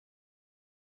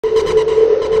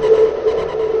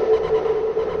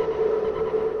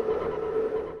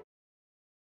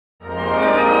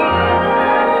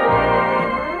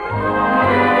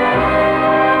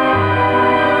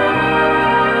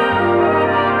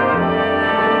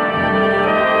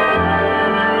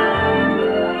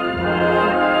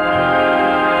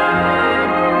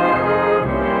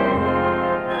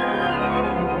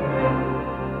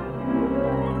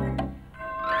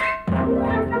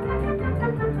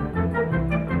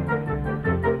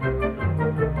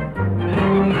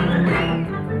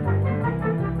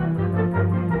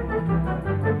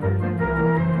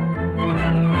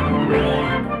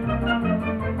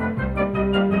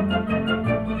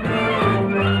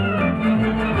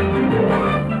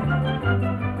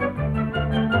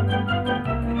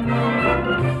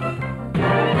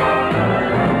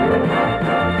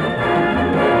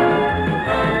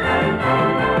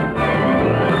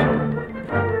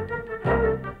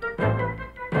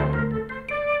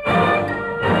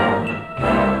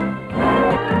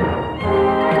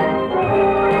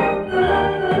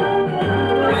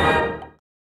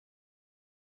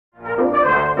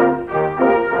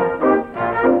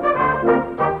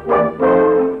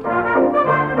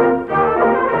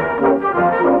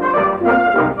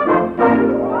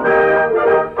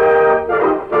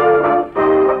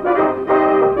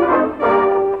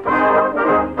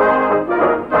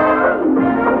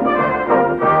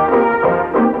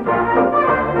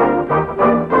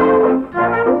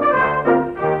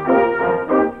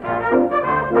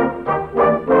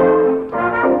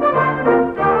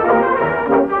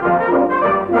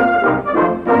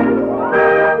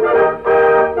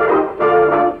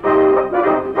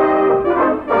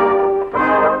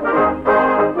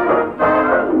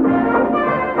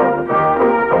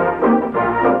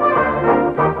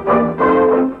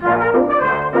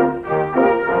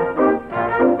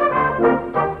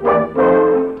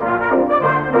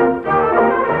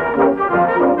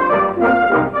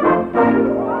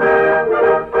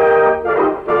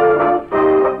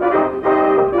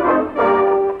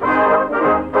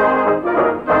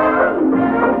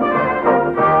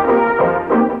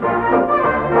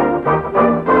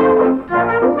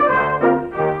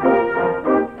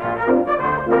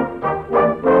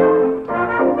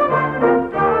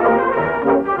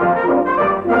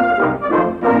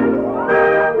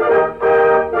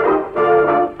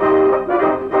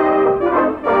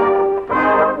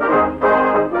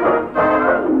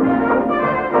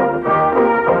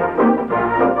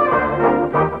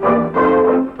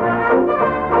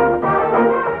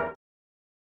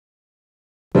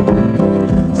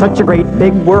Such a great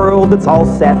big world that's all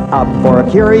set up for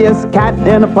a curious cat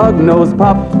and a pug-nosed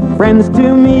pup. Friends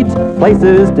to meet,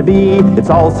 places to be, it's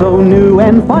all so new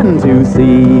and fun to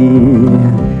see.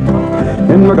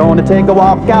 And we're going to take a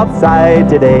walk outside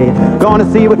today, gonna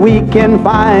see what we can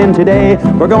find today.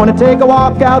 We're going to take a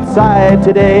walk outside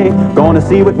today, gonna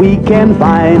see what we can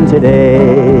find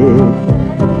today.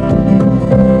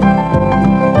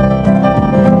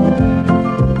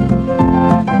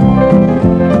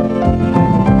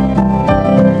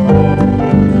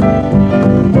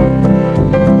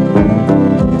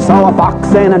 Saw a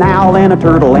fox and an owl and a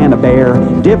turtle and a bear,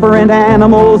 different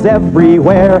animals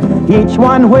everywhere, each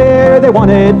one where they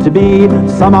wanted to be.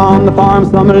 Some on the farm,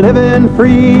 some living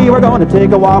free. We're going to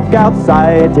take a walk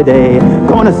outside today,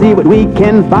 gonna see what we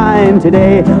can find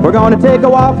today. We're going to take a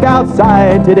walk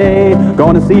outside today,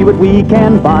 gonna see what we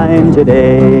can find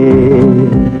today.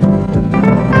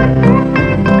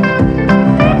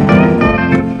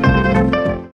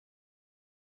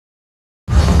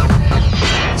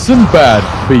 Sinbad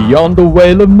Beyond the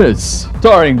Veil of Mist,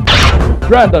 starring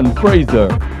Brandon Fraser.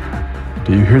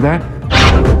 Do you hear that?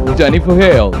 Jennifer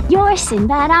Hale. You're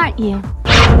Sinbad, aren't you?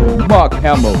 Mark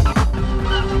Hamill.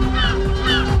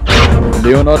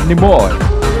 Leonard Nimoy.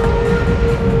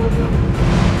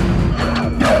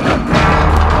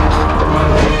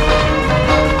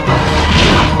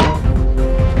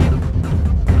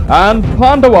 And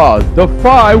Pandavas, the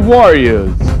 5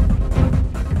 Warriors.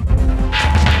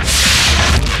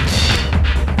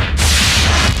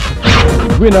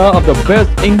 Winner of the Best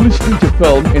English Feature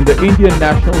Film in the Indian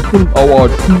National Film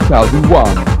Awards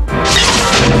 2001.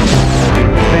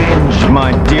 Revenge,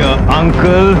 my dear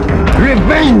uncle.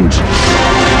 Revenge!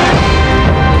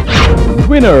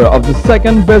 Winner of the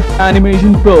second Best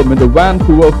Animation Film in the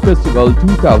Vancouver Festival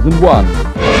 2001.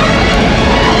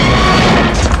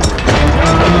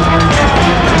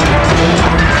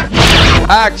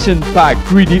 Action-packed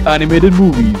 3D animated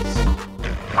movies.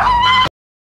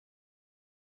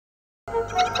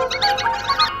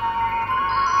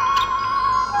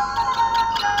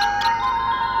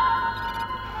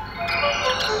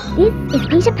 This is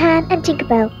Peter Pan and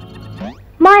Tinkerbell.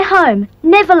 My home,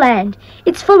 Neverland.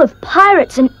 It's full of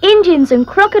pirates and Indians and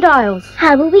crocodiles.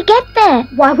 How will we get there?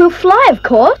 Why, we'll fly, of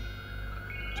course.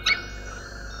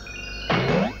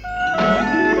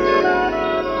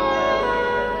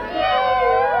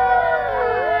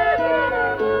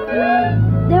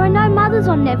 There are no mothers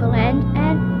on Neverland,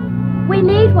 and we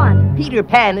need one. Peter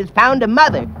Pan has found a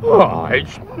mother. Oh,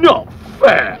 it's not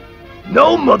fair.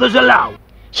 No mothers allowed.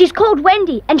 She's called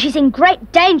Wendy, and she's in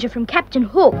great danger from Captain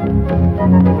Hook.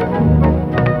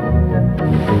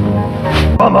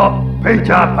 Come up,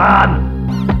 Peter Pan.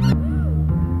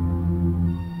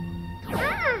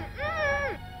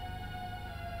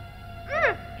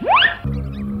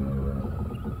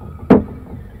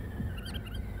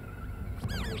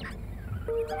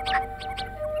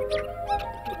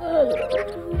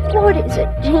 What is it,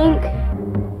 Tink?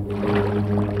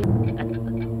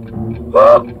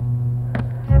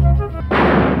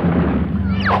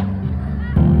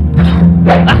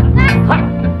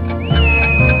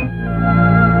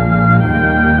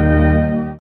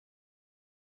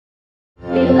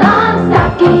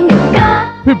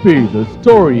 Pippi, the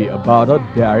story about a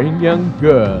daring young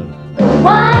girl,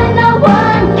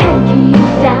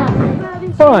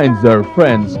 finds her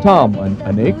friends Tom and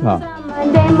Aneka.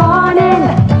 Monday morning,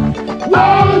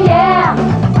 yeah, yeah.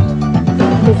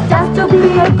 It's just to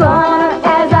be a goner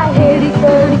as I hit it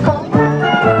 30 corner.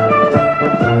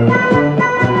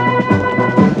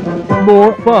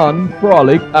 More fun,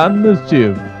 frolic and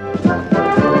mischief.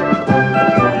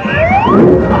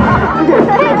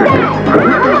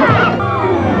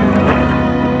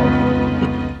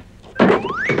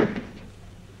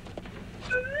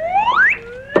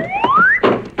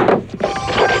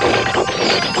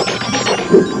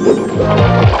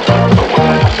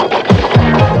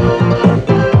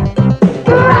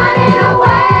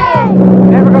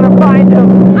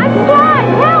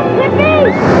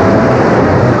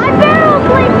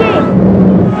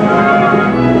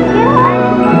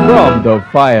 From the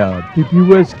fire, Pippi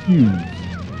rescues.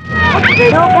 You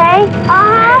okay?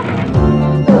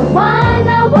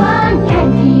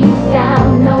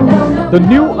 The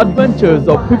new adventures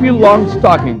of Pippi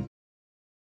Longstocking.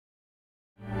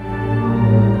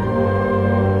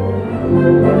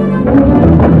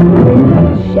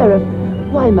 Sheriff,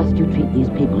 why must you treat these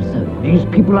people so? These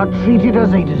people are treated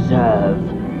as they deserve.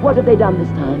 What have they done this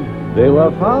time? They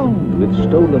were found with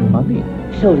stolen money.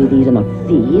 Surely these are not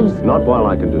thieves. Not while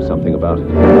I can do something about it.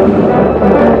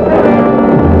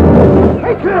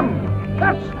 Take him!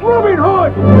 That's Robin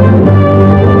Hood!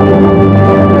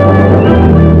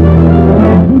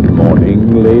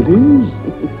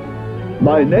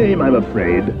 My name, I'm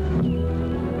afraid.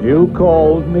 You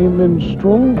called me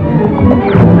minstrel?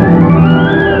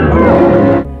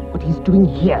 What he's doing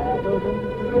here?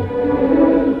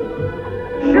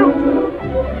 Shoot!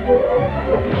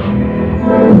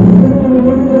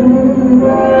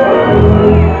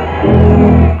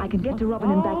 I can get to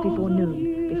Robin and back before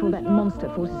noon, before that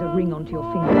monster forces a ring onto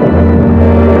your finger.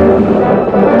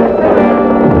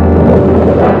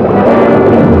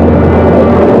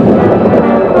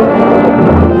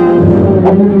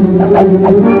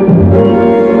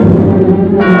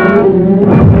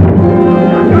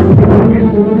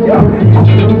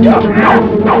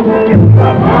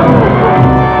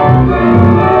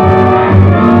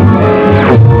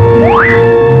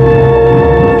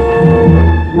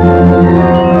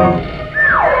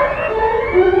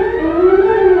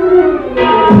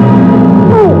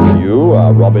 You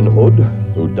are Robin Hood,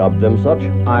 who dubbed them such?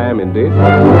 I am indeed.